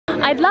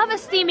I'd love a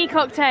steamy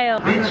cocktail.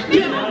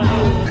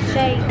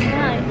 Shay,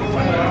 nice. Good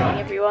morning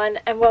everyone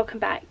and welcome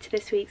back to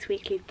this week's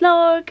weekly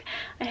vlog.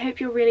 I hope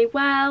you're really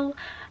well.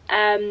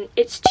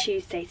 It's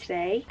Tuesday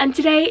today and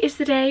today is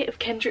the day of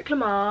Kendrick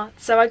Lamar.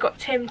 So I got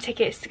Tim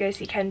tickets to go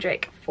see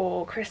Kendrick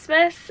for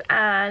Christmas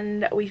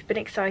and we've been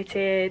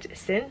excited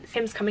since.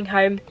 Tim's coming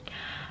home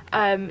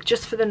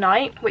just for the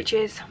night, which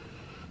is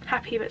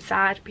happy but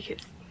sad because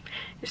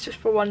it's just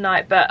for one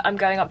night, but I'm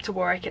going up to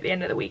Warwick at the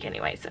end of the week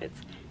anyway, so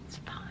it's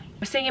fine.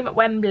 We're seeing him at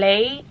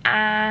Wembley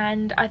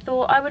and I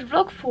thought I would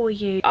vlog for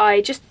you.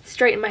 I just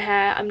straightened my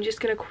hair. I'm just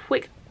gonna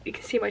you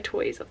can see my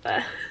toys up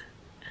there.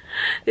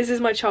 This is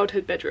my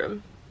childhood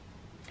bedroom,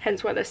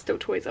 hence why there's still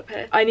toys up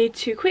here. I need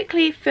to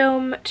quickly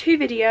film 2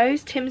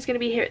 videos. Tim's gonna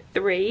be here at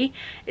 3.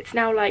 It's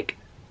now like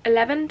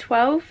 11,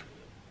 12.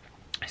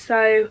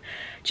 So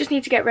just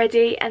need to get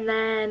ready and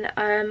then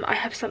I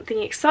have something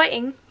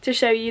exciting to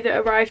show you that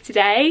arrived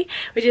today,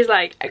 which is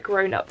like a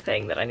grown-up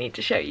thing that I need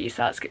to show you,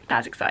 so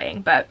that's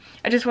exciting. But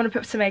I just want to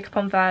put some makeup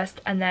on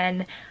first and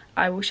then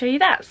I will show you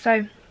that.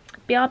 So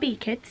BRB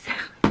kids.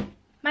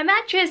 My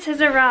mattress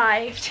has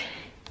arrived.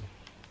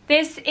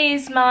 This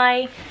is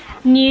my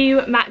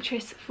new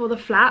mattress for the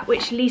flat,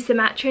 which Leesa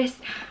mattress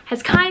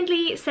has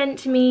kindly sent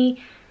to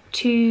me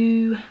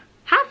to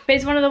have.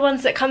 It's one of the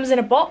ones that comes in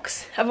a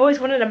box. I've always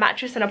wanted a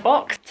mattress in a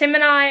box. Tim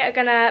and I are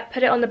gonna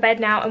put it on the bed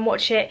now and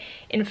watch it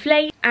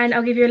inflate, and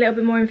I'll give you a little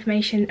bit more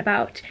information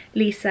about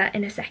Leesa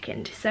in a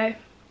second. So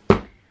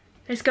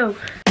let's go.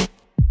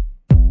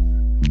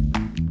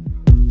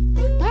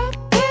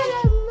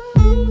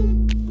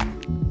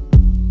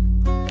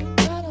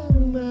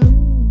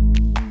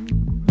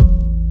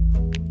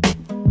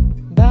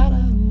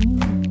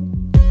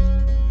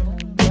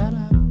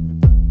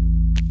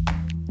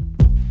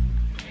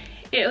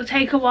 It'll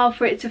take a while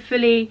for it to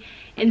fully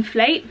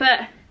inflate,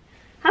 but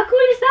how cool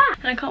is that?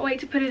 And I can't wait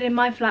to put it in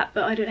my flat,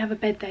 but I don't have a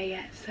bed there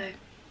yet, so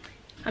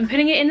I'm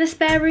putting it in the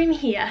spare room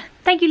here.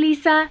 Thank you,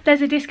 Leesa.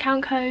 There's a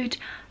discount code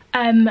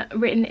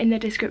written in the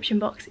description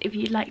box if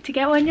you'd like to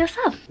get one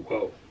yourself.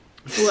 Whoa.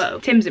 Whoa.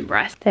 Tim's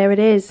impressed. There it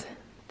is,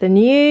 the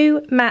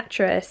new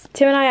mattress.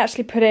 Tim and I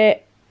actually put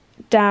it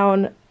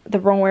down the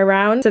wrong way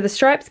around. So the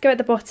stripes go at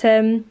the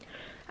bottom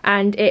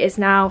and it is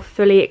now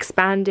fully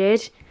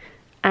expanded.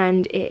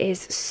 And it is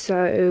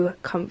so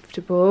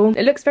comfortable.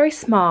 It looks very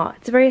smart.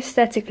 It's a very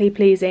aesthetically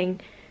pleasing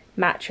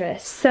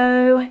mattress.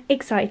 So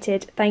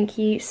excited. Thank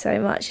you so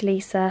much,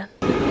 Leesa.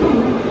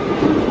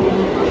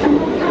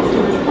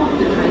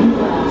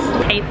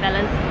 Hey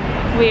fellas,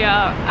 we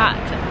are at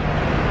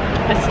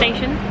the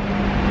station.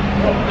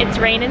 It's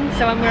raining,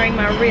 so I'm wearing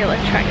my real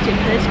attractive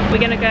hood. We're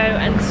gonna go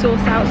and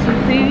source out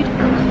some food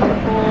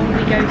before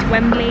we go to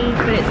Wembley,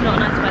 but it's not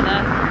nice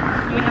weather.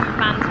 And we have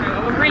plans for it.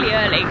 We're really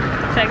early,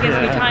 so it gives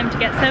me time to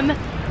get some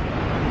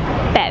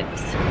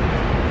bevs.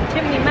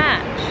 Chimney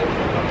match.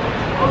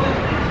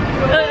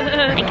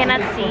 I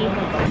cannot see.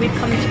 We've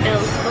come to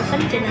Bill's for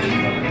some dinner.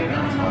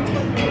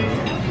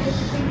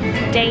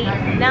 Day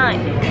 9.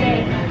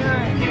 Day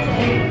 9.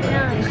 Day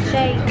 9.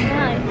 Day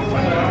 9.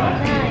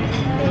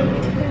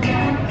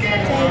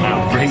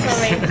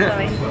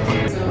 Sorry.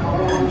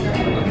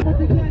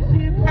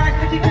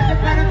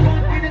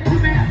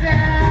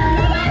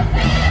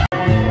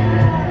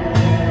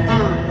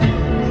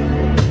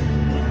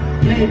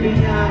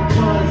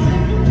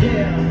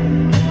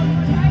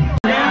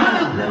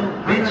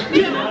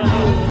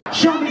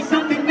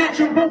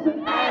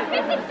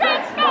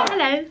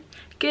 Hello,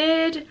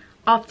 good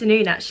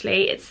afternoon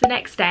actually. It's the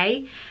next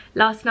day.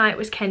 Last night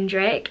was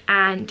Kendrick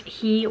and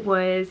he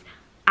was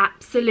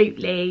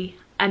absolutely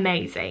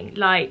amazing.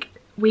 Like,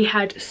 we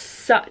had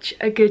such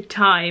a good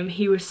time.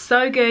 He was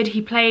so good.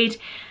 He played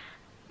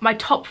my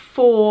top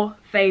 4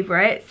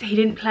 favourites. He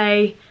didn't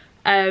play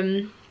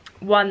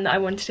one that I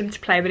wanted him to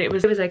play, but it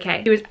was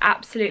okay. He was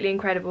absolutely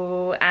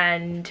incredible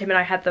and Tim and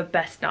I had the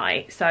best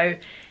night. So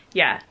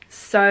yeah,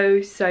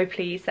 so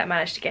pleased that I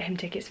managed to get him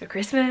tickets for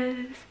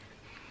Christmas.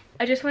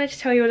 I just wanted to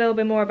tell you a little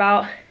bit more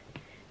about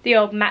the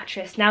old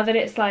mattress now that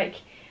it's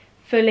like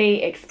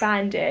fully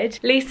expanded.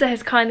 Leesa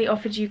has kindly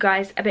offered you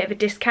guys a bit of a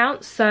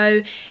discount,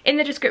 so in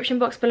the description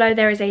box below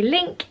there is a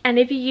link, and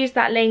if you use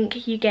that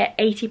link you get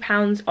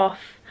 £80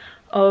 off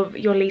of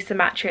your Leesa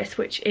mattress,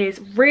 which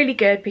is really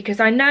good because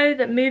I know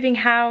that moving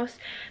house,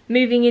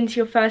 moving into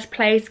your first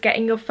place,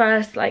 getting your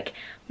first like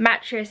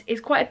mattress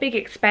is quite a big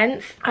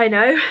expense, I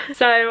know.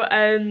 So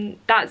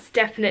that's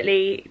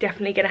definitely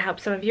gonna help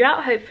some of you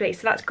out, hopefully,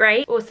 so that's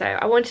great. Also,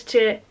 I wanted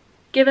to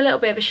give a little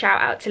bit of a shout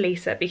out to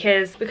Leesa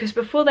because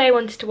before they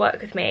wanted to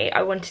work with me,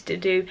 I wanted to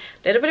do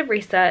a little bit of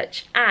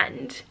research,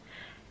 and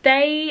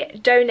they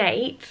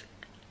donate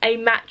a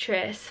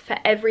mattress for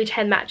every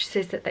 10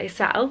 mattresses that they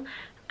sell,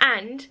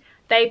 and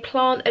they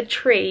plant a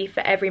tree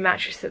for every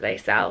mattress that they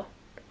sell.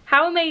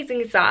 How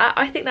amazing is that?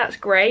 I think that's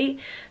great.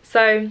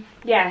 So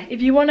yeah,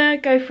 if you want to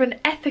go for an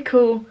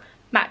ethical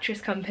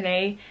mattress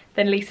company,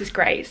 then Leesa's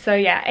great. So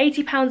yeah,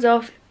 £80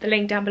 off, the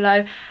link down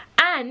below.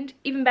 And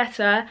even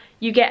better,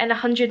 you get an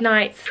 100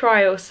 nights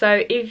trial.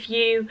 So if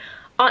you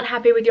aren't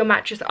happy with your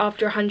mattress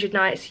after 100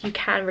 nights, you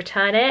can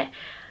return it.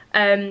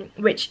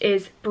 which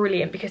is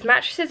brilliant because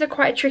mattresses are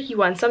quite a tricky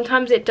one.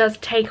 Sometimes it does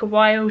take a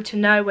while to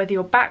know whether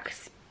your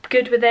back's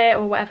good with it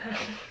or whatever.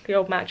 The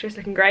old mattress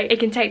looking great. It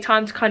can take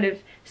time to kind of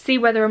see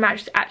whether a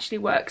mattress actually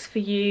works for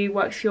you,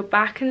 works for your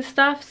back and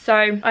stuff.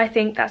 So I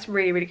think that's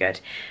really, really good.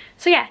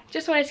 So yeah,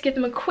 just wanted to give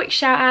them a quick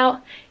shout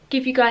out,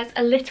 give you guys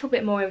a little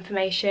bit more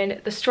information.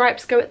 The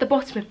stripes go at the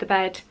bottom of the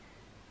bed.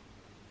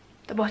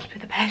 The bottom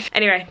of the bed.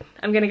 Anyway,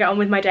 I'm gonna get on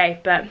with my day,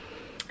 but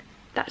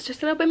that's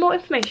just a little bit more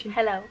information.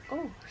 Hello.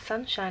 Oh,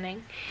 sun's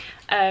shining.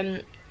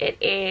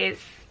 It is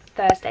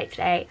Thursday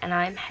today and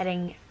I'm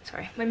heading,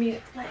 sorry, my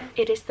mute.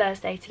 It is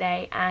Thursday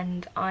today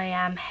and I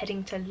am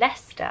heading to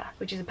Leicester,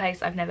 which is a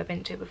place I've never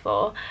been to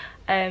before.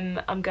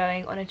 I'm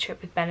going on a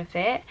trip with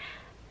Benefit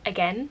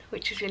again,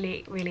 which is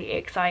really, really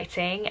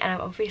exciting,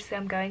 and obviously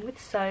I'm going with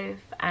Soph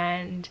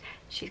and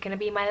she's gonna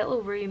be my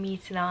little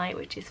roomie tonight,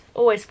 which is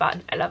always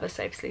fun. I love a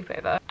Soph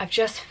sleepover. I've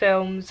just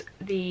filmed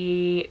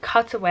the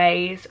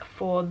cutaways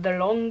for the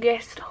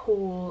longest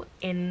haul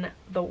in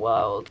the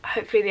world.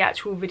 Hopefully the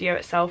actual video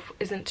itself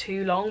isn't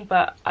too long,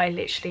 but I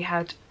literally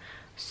had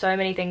so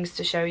many things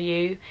to show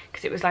you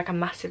because it was like a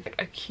massive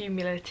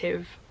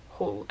accumulative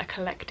haul, a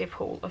collective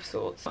haul of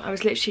sorts. I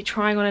was literally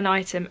trying on an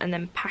item and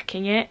then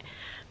packing it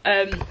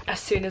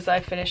as soon as I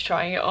finished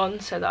trying it on,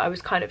 so that I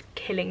was kind of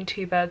killing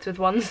two birds with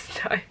one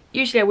stone.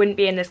 Usually I wouldn't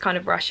be in this kind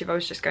of rush if I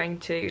was just going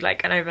to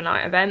like an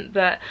overnight event,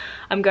 but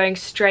I'm going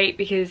straight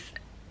because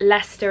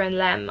Leicester and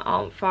Lem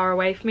aren't far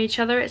away from each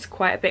other. It's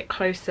quite a bit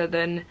closer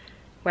than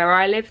where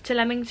I live to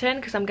Leamington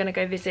because I'm going to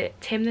go visit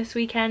Tim this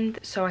weekend,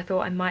 so I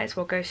thought I might as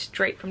well go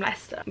straight from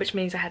Leicester, which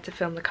means I had to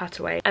film the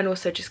cutaway and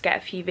also just get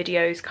a few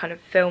videos kind of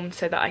filmed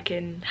so that I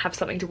can have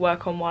something to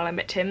work on while I'm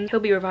at Tim. He'll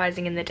be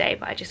revising in the day,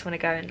 but I just want to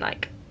go and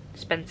like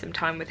spend some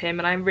time with him,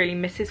 and I really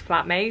miss his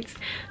flatmates.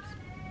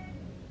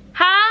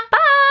 Hi!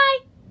 Bye!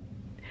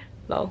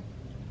 Lol.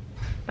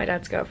 My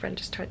dad's girlfriend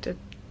just tried to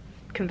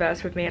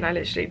converse with me and I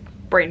literally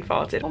brain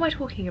farted. What am I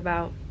talking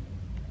about?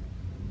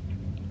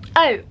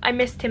 Oh, I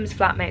missed Tim's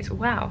flatmates.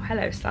 Wow,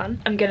 hello son.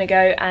 I'm gonna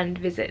go and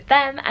visit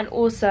them, and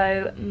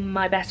also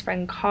my best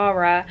friend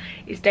Cara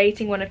is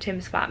dating one of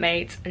Tim's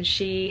flatmates and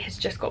she has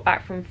just got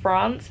back from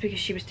France because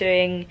she's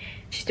doing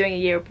a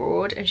year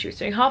abroad and she was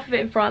doing half of it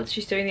in France,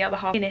 she's doing the other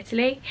half in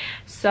Italy.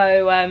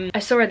 So I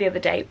saw her the other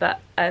day, but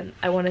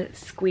I want to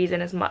squeeze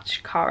in as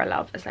much Cara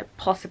love as I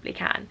possibly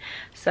can.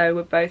 So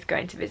we're both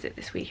going to visit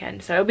this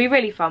weekend, so it'll be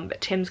really fun,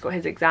 but Tim's got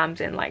his exams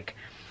in like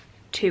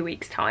 2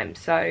 weeks time,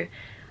 so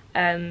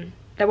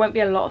there won't be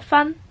a lot of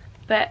fun,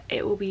 but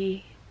it will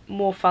be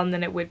more fun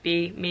than it would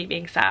be me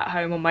being sat at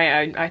home on my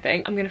own, I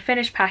think. I'm gonna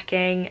finish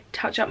packing,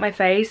 touch up my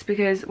face,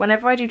 because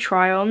whenever I do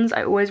try-ons,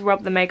 I always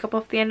rub the makeup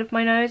off the end of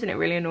my nose and it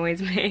really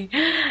annoys me.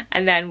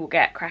 And then we'll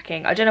get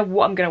cracking. I don't know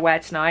what I'm gonna wear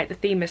tonight. The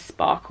theme is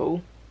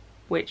sparkle,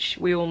 which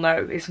we all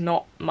know is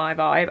not my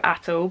vibe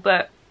at all,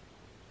 but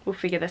we'll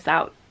figure this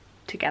out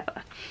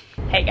together.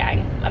 Hey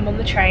gang, I'm on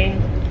the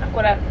train. I've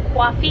got a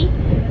coffee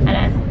and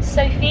then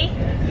Sophie.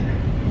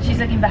 She's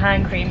looking for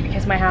hand cream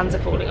because my hands are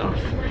falling off.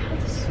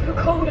 It's so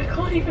cold, I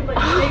can't even like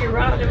dig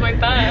around in my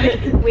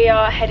bag. We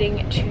are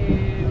heading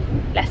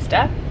to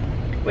Leicester.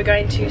 We're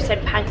going to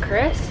St.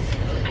 Pancras.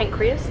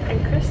 Pancras?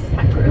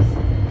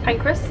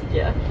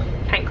 Yeah.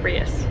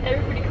 Pancreas.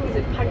 Everybody calls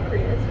it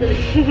pancreas, but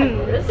it's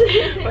pancreas.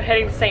 We're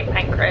heading to St.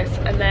 Pancras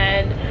and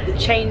then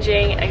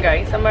changing and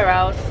going somewhere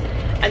else.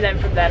 And then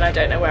from then I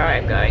don't know where I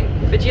am going.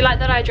 But do you like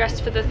that I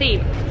dressed for the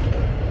theme?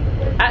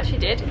 I actually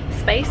did.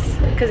 Space,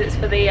 because it's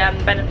for the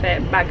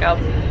Benefit bang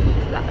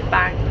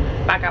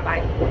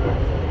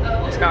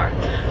mascara.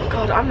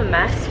 God, I'm a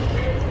mess.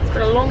 It's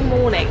been a long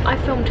morning. I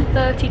filmed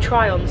 30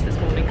 try-ons this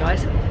morning,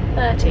 guys.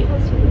 30.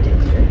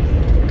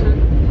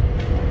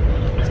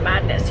 It's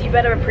madness. You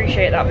better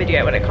appreciate that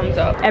video when it comes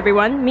up.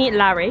 Everyone, meet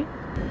Larry.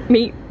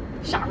 Meet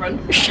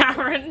Sharon.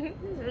 Sharon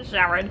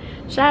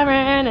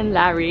and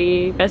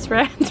Larry, best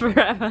friends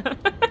forever.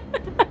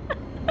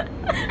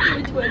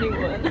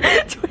 21.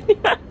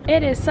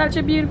 It is such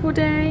a beautiful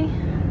day.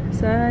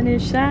 Sun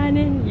is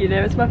shining. You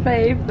know it's my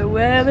fave. The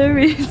weather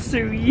is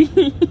sweet.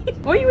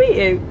 What are you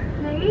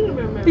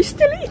eating? You're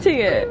still eating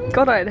it?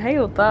 God, I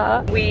inhaled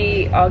that.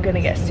 We are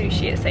gonna get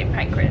sushi at St.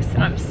 Pancras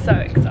and I'm so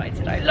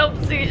excited. I love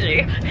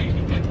sushi.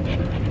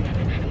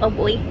 Oh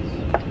boy. You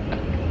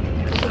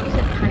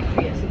said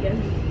pancreas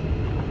again.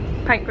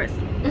 Pancras.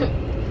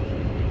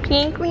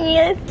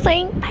 Pancreas,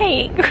 St.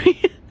 Pancras.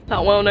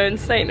 That well-known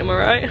saint, am I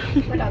right?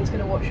 My dad's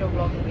gonna watch your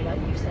vlog and be like,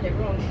 you said it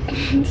wrong.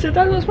 So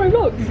dad watches my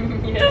vlogs?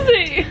 Yeah. Does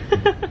he?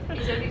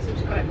 He's only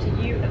subscribed to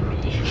you and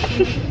me.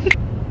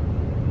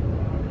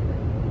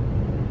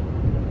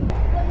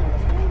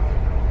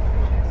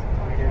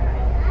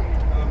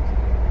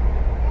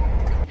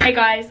 Hey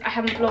guys, I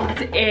haven't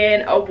vlogged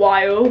in a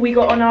while. We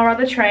got on our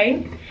other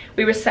train.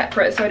 We were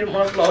separate, so I didn't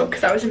want to vlog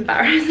because I was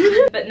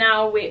embarrassed. But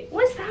now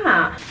what's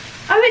that?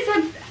 Oh, it's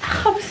a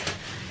house.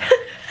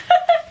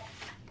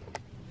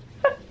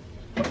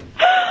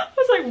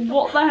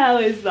 What the hell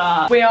is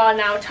that? We are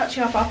now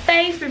touching up our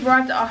face. We've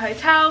arrived at our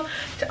hotel.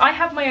 So I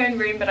have my own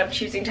room, but I'm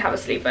choosing to have a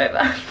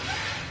sleepover.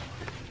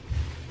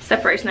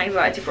 separation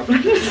anxiety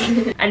problems.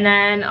 And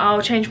then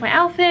I'll change my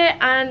outfit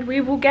and we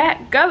will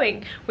get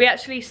going. We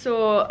actually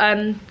saw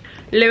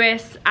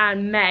Lewis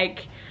and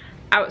Meg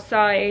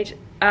outside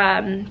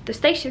the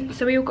station,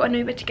 so we all got an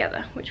Uber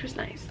together, which was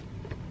nice.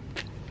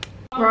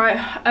 Right,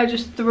 I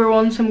just threw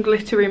on some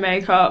glittery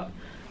makeup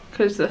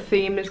because the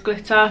theme is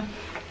glitter,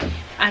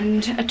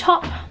 and a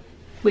top,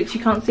 which you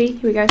can't see.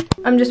 Here we go.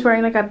 I'm just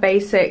wearing like a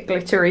basic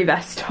glittery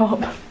vest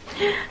top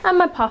and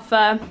my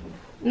puffer,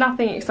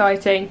 nothing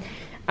exciting,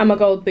 and my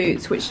gold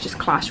boots, which just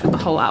clash with the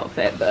whole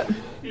outfit. But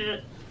do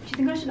you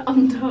think I should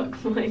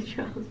untuck my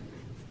trousers?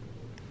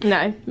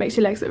 No, makes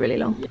your legs look really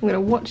long. I'm gonna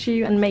watch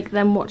you and make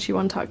them watch you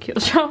untuck your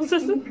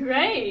trousers.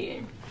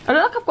 Great. I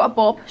look like I've got a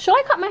bob. Should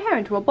I cut my hair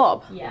into a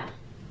bob? Yeah.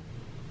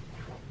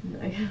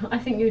 No, I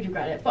think you'd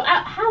regret it. But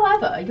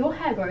however, your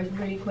hair grows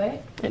really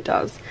quick. It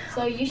does.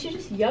 So you should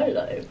just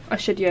YOLO. I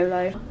should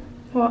YOLO.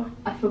 What?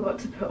 I forgot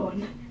to put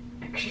on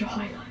extra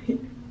highlight.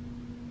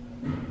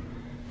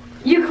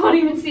 You can't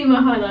even see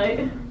my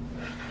highlight.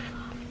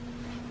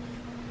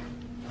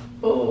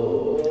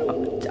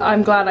 Oh.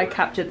 I'm glad I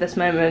captured this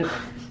moment.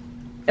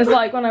 It's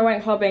like when I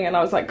went clubbing and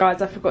I was like,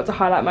 guys, I forgot to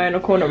highlight my own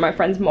corner, and my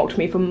friends mocked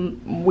me for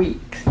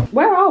weeks.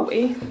 Where are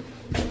we?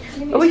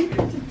 Are we?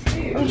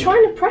 I'm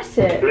trying to press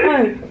it.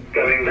 Oh.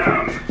 Going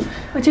down.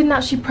 I didn't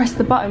actually press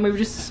the button, we were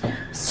just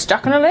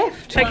stuck on a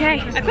lift. Okay,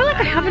 I feel like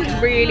I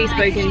haven't really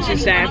spoken to you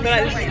today. I feel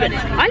like this is good.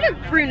 I look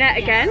brunette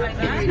again.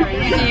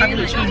 I've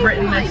literally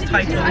written this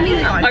title.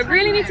 I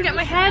really need to get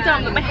my hair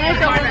done, but my hair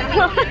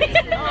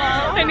doesn't.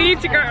 I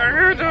need to get her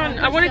hair done.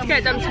 I wanted to get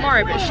it done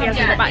tomorrow, but she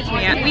hasn't got back to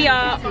me yet. We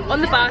are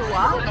on the bus.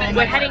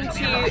 We're heading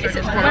to,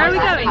 where are we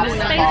going? The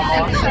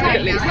space, look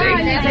at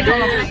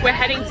Lucy. We're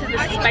heading to the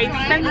space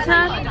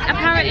centre,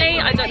 apparently.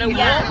 I don't know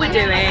what we're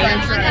doing.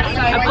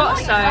 I've got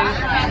a sew,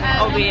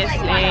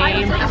 obviously.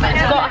 We've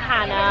got a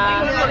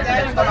Hannah.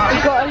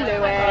 We've got a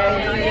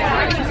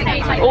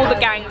Lewis. All the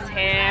gang's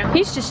here.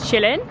 He's just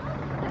chilling.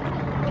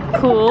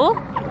 Cool.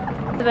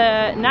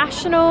 The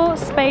National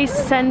Space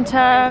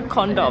Centre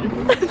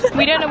condom.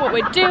 We don't know what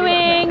we're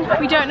doing.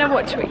 We don't know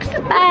what to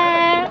expect.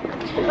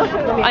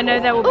 I know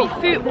there will be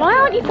food. Why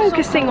aren't you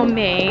focusing on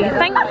me?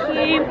 Thank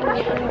you.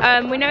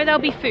 We know there'll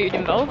be food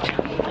involved.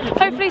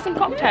 Hopefully some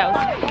cocktails.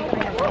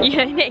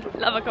 Yeah, Nick,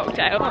 love a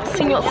cocktail. Let's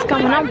see what's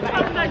going on.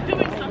 Huh?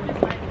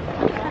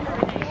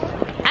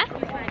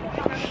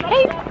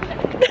 Hey.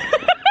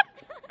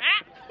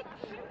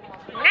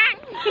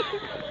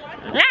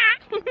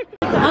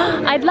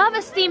 I'd love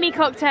a steamy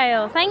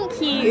cocktail,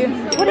 thank you.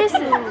 What is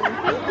it?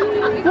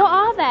 What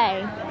are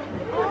they?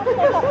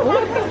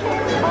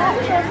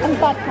 And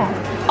vodka.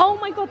 Oh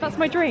my god, that's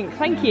my drink,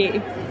 thank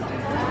you.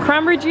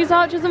 Cranberry juice,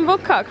 archers and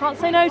vodka, can't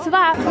say no to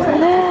that. Hey,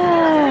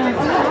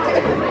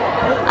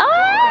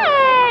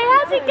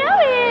 how's it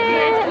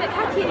going? Look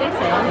how cute this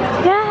is.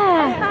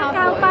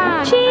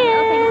 Yeah.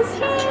 Cheers.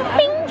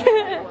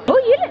 Oh,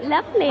 you look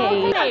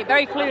lovely. Hey,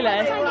 very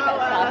clueless.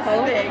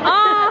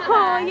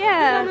 Oh,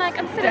 yeah. I'm like,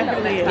 I'm still a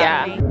little bit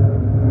yeah.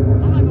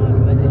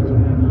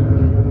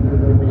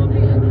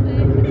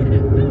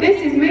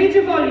 This is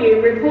Major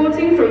Volume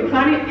reporting from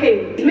Planet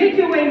Pink. Make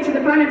your way to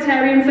the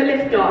planetarium for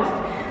liftoff.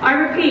 I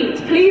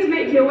repeat, please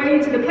make your way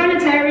to the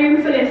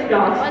planetarium for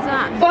liftoff. What's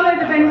that? Follow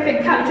the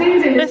benefit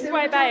captains in the... This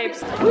way,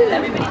 babes.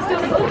 Everybody's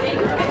still sleeping.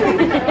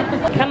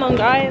 Come on,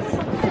 guys.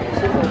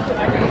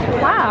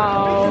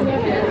 Wow.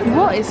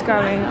 What is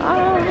going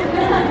on?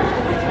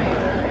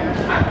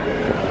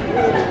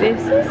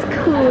 This is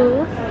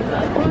cool. Oh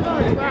my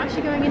god, we're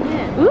actually going in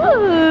here.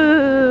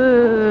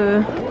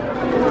 Ooh.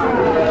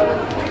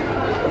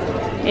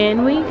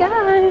 In we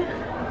go.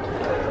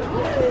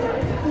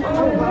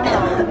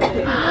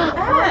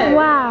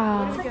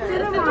 Wow.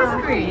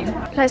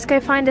 Let's go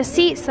find a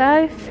seat,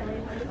 Soph.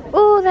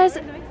 Oh, there's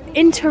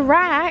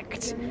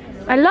interact.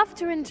 I love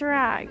to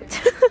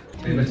interact.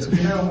 You know,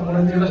 one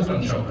of the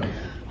restaurant shopping.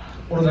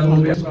 One of them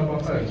will be mobile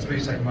phones.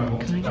 Please take mobile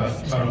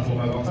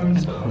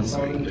phones, but on the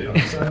side, on the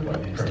server.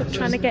 Stop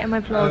trying to get in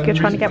my vlog. You're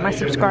trying to get my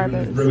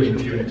subscribers. Ruin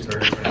the viewing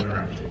experience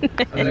around.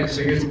 And the next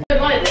thing is.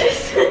 Like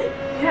this.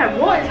 Yeah,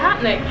 what is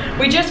happening?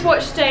 We just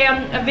watched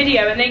a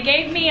video and they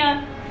gave me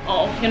a...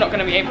 Oh, you're not going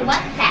to be able to...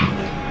 Rucksack.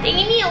 They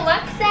gave me a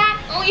rucksack.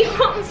 Oh, you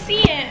can't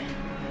see it.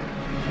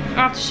 I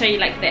have to show you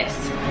like this.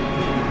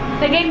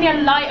 They gave me a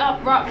light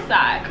up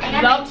rucksack.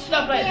 I love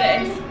stuff like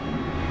this.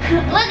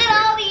 Look at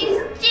all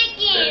these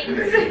chickens.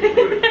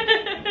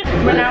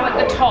 We're now at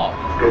the top.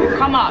 We've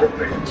come up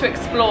to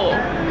explore.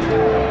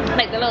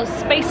 Like the little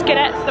space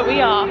cadets that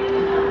we are.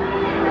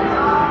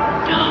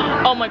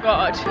 Oh my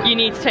god, you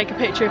need to take a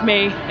picture of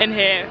me in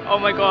here. Oh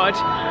my god.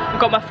 I've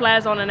got my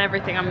flares on and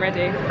everything, I'm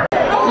ready.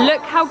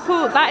 Look how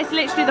cool, that is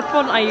literally the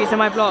font I use in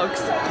my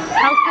vlogs.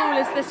 How cool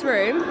is this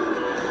room?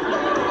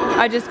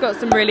 I just got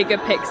some really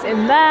good pics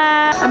in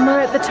there. And we're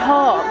at the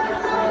top.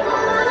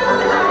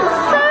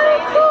 So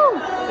cool.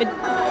 With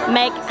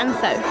Meg and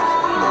Soph.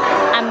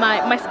 And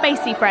my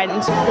spacey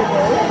friend.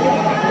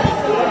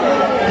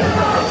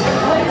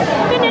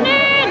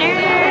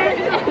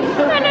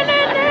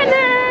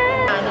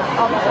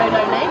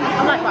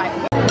 I'm like, right.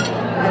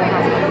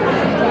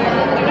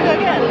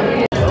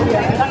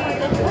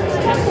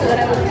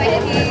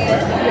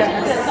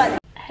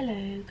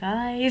 Hello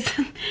guys,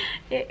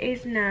 it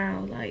is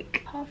now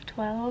like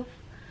 12:30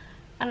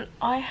 and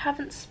I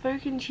haven't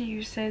spoken to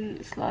you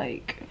since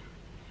like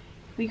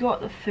we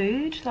got the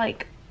food.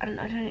 Like I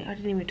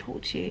didn't even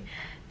talk to you.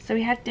 So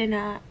we had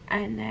dinner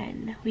and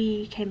then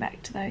we came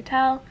back to the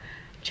hotel,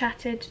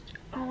 chatted.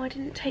 Oh, I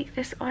didn't take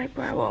this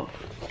eyebrow off.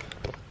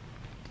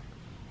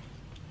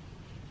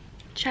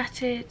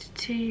 Chatted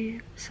to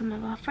some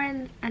of our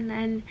friends and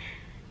then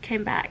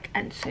came back,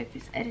 and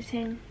Sophie's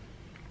editing.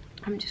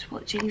 I'm just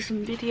watching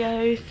some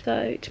videos.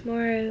 So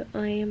tomorrow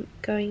I am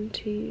going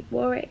to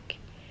Warwick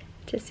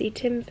to see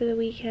Tim for the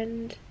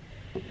weekend.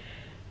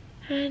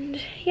 And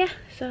yeah,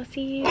 so I'll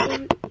see you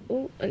in...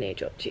 Oh, I nearly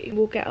dropped you.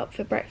 We'll get up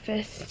for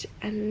breakfast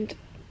and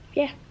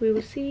yeah, we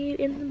will see you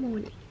in the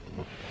morning.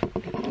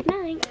 Good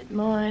night. Good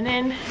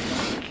morning.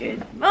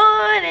 Good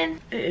morning.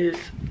 It is...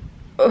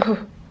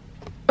 Oh.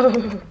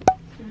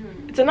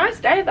 It's a nice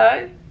day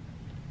though.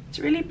 It's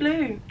really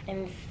blue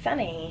and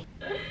sunny.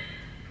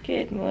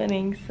 Good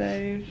morning,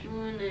 Soph.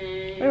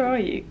 Morning. Where are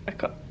you? I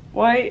can't...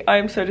 Why? I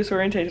am so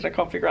disorientated. I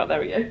can't figure out. There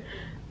we go.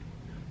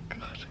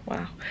 God,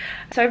 wow.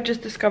 So I've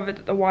just discovered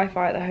that the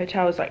Wi-Fi at the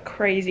hotel is like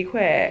crazy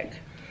quick.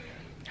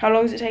 How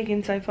long is it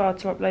taking so far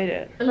to upload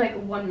it? Like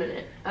 1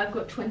 minute. I've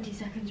got 20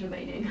 seconds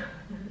remaining.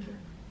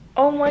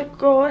 Oh my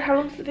god, how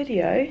long's the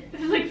video?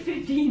 This is like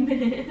 15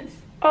 minutes.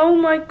 Oh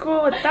my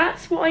god,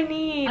 that's what I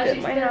need Actually,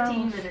 at my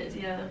 13 house. minutes,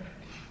 yeah.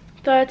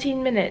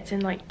 13 minutes in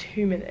like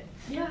 2 minutes.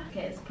 Yeah.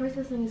 Okay, its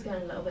processing is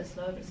going a little bit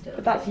slow, but still.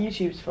 But that's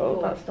YouTube's fault,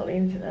 Cool. That's not the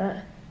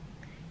internet.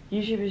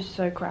 YouTube is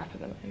so crap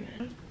at the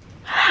moment.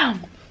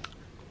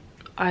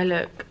 I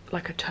look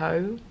like a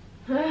toe.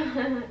 Like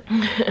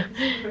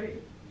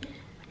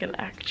an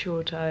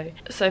actual toe.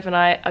 Soph and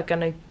I are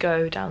gonna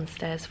go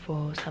downstairs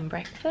for some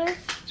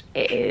breakfast.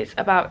 It is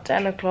about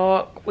 10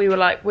 o'clock. We were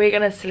like, we're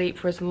gonna sleep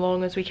for as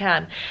long as we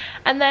can.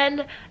 And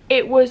then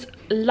it was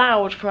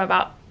loud from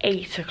about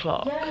 8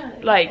 o'clock. Yeah,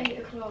 like 8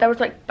 o'clock. there was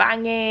like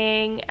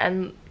banging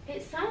and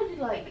It sounded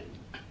like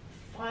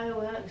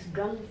fireworks,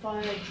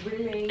 gunfire,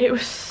 drilling. it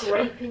was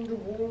scraping the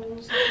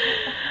walls.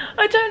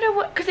 I don't know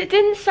what, because it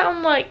didn't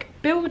sound like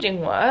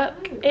building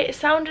work. No. It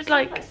sounded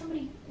like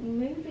somebody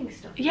moving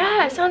stuff.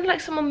 yeah, it sounded like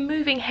someone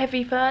moving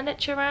heavy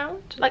furniture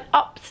around, like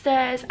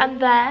upstairs and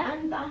there.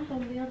 And on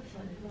the other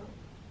side as well.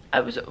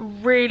 It was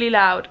really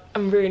loud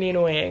and really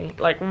annoying,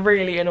 like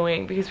really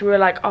annoying, because we were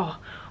like, oh,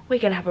 we're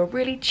gonna have a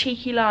really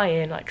cheeky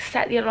lie-in, like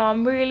set the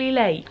alarm really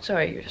late.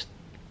 Sorry, you're just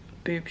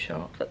boob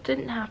shot. That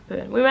didn't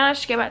happen. We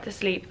managed to go back to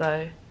sleep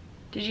though.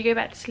 Did you go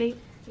back to sleep?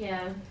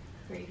 Yeah,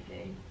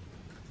 briefly.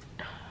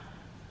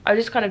 I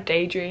just kind of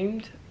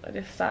daydreamed. I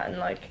just sat and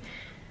like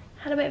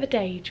had a bit of a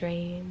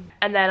daydream.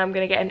 And then I'm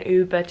gonna get an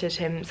Uber to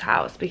Tim's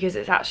house because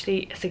it's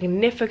actually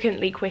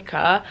significantly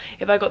quicker.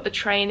 If I got the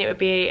train it would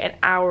be 1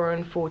 hour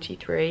and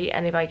 43,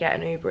 and if I get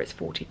an Uber it's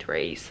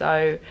 43.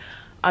 So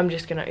I'm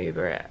just gonna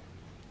Uber it,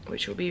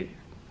 which will be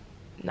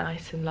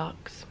nice and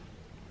luxe.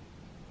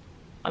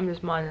 I'm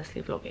just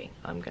mindlessly vlogging.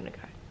 I'm gonna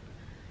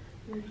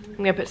go. I'm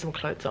gonna put some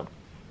clothes on.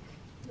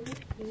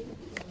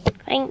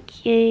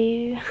 Thank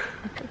you.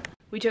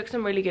 We took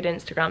some really good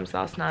Instagrams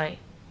last night,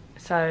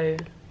 so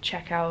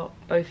check out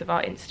both of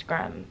our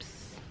Instagrams.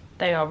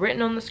 They are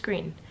written on the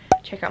screen.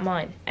 Check out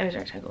mine,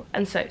 EmmasRectangle,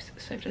 and Soph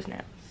does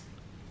nails.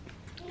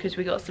 Because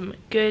we got some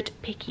good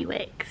picky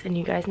wicks, and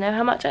you guys know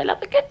how much I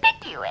love a good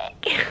picky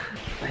wick.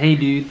 Hey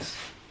dudes.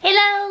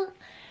 Hello.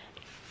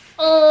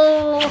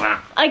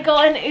 Oh, I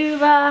got an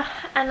Uber,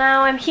 and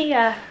now I'm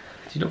here.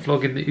 Do you not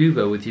vlog in the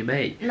Uber with your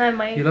mate? No,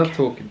 You love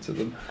talking to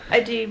them. I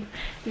do.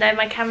 No,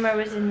 my camera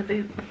was in the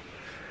boot.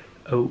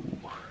 Oh.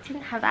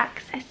 Didn't have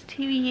access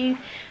to you,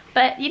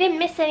 but you didn't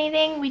miss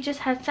anything. We just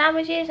had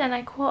sandwiches and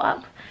I caught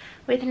up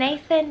with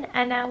Nathan,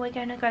 and now we're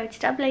going to go to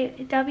WH.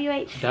 We're going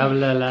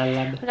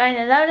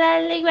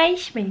to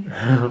Smith.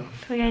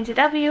 We're going to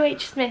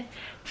WH Smith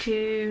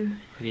to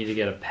I need to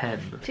get a pen.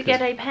 to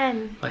get a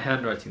pen. My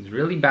handwriting's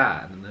really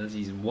bad, and there's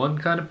using one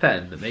kind of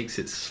pen that makes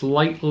it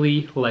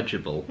slightly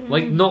legible.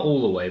 Like not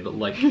all the way, but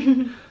like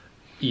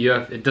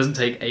it doesn't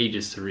take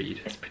ages to read.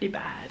 It's pretty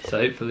bad. So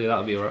hopefully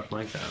that'll be alright for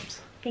my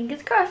exams.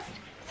 Fingers crossed.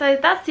 So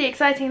that's the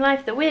exciting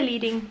life that we're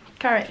leading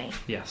currently.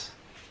 Yes.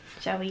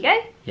 Shall we go?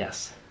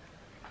 Yes.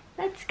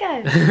 Let's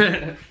go.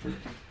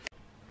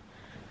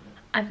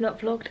 I've not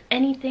vlogged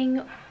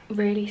anything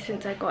really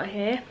since I got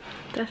here.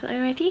 Did I something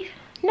on my teeth?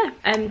 No.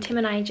 Tim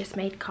and I just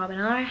made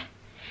carbonara.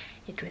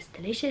 It was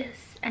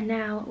delicious. And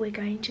now we're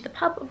going to the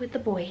pub with the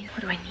boys.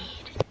 What do I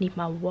need? I need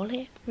my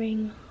wallet,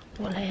 ring,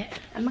 wallet,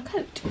 and my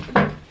coat.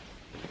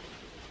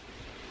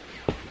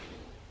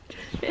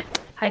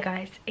 Hi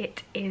guys,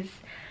 it is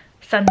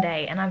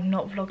Sunday and I've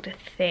not vlogged a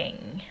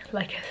thing,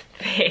 like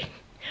a thing,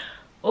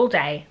 all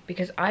day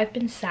because I've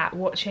been sat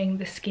watching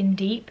The Skin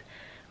Deep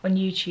on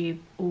YouTube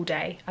all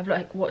day. I've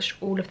like watched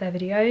all of their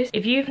videos.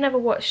 If you've never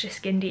watched a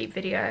Skin Deep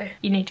video,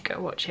 you need to go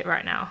watch it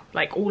right now.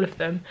 Like all of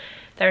them.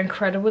 They're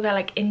incredible. They're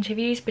like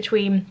interviews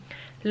between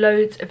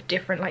loads of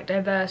different like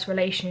diverse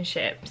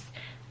relationships,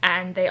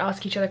 and they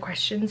ask each other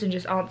questions and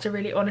just answer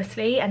really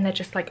honestly, and they're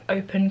just like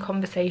open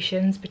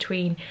conversations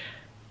between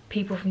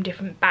people from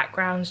different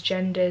backgrounds,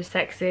 genders,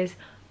 sexes,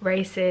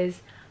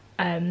 races,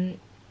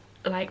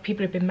 like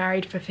people who've been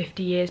married for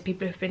 50 years,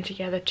 people who've been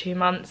together 2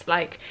 months,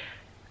 like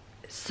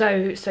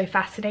so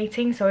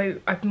fascinating. So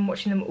I've been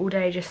watching them all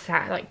day, just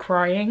sat like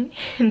crying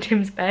in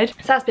Tim's bed.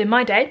 So that's been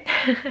my day.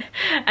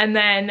 And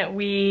then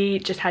we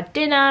just had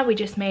dinner, we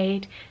just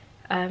made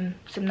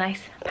some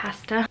nice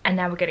pasta, and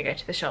now we're gonna go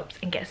to the shops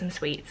and get some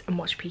sweets and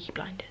watch Peaky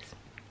Blinders.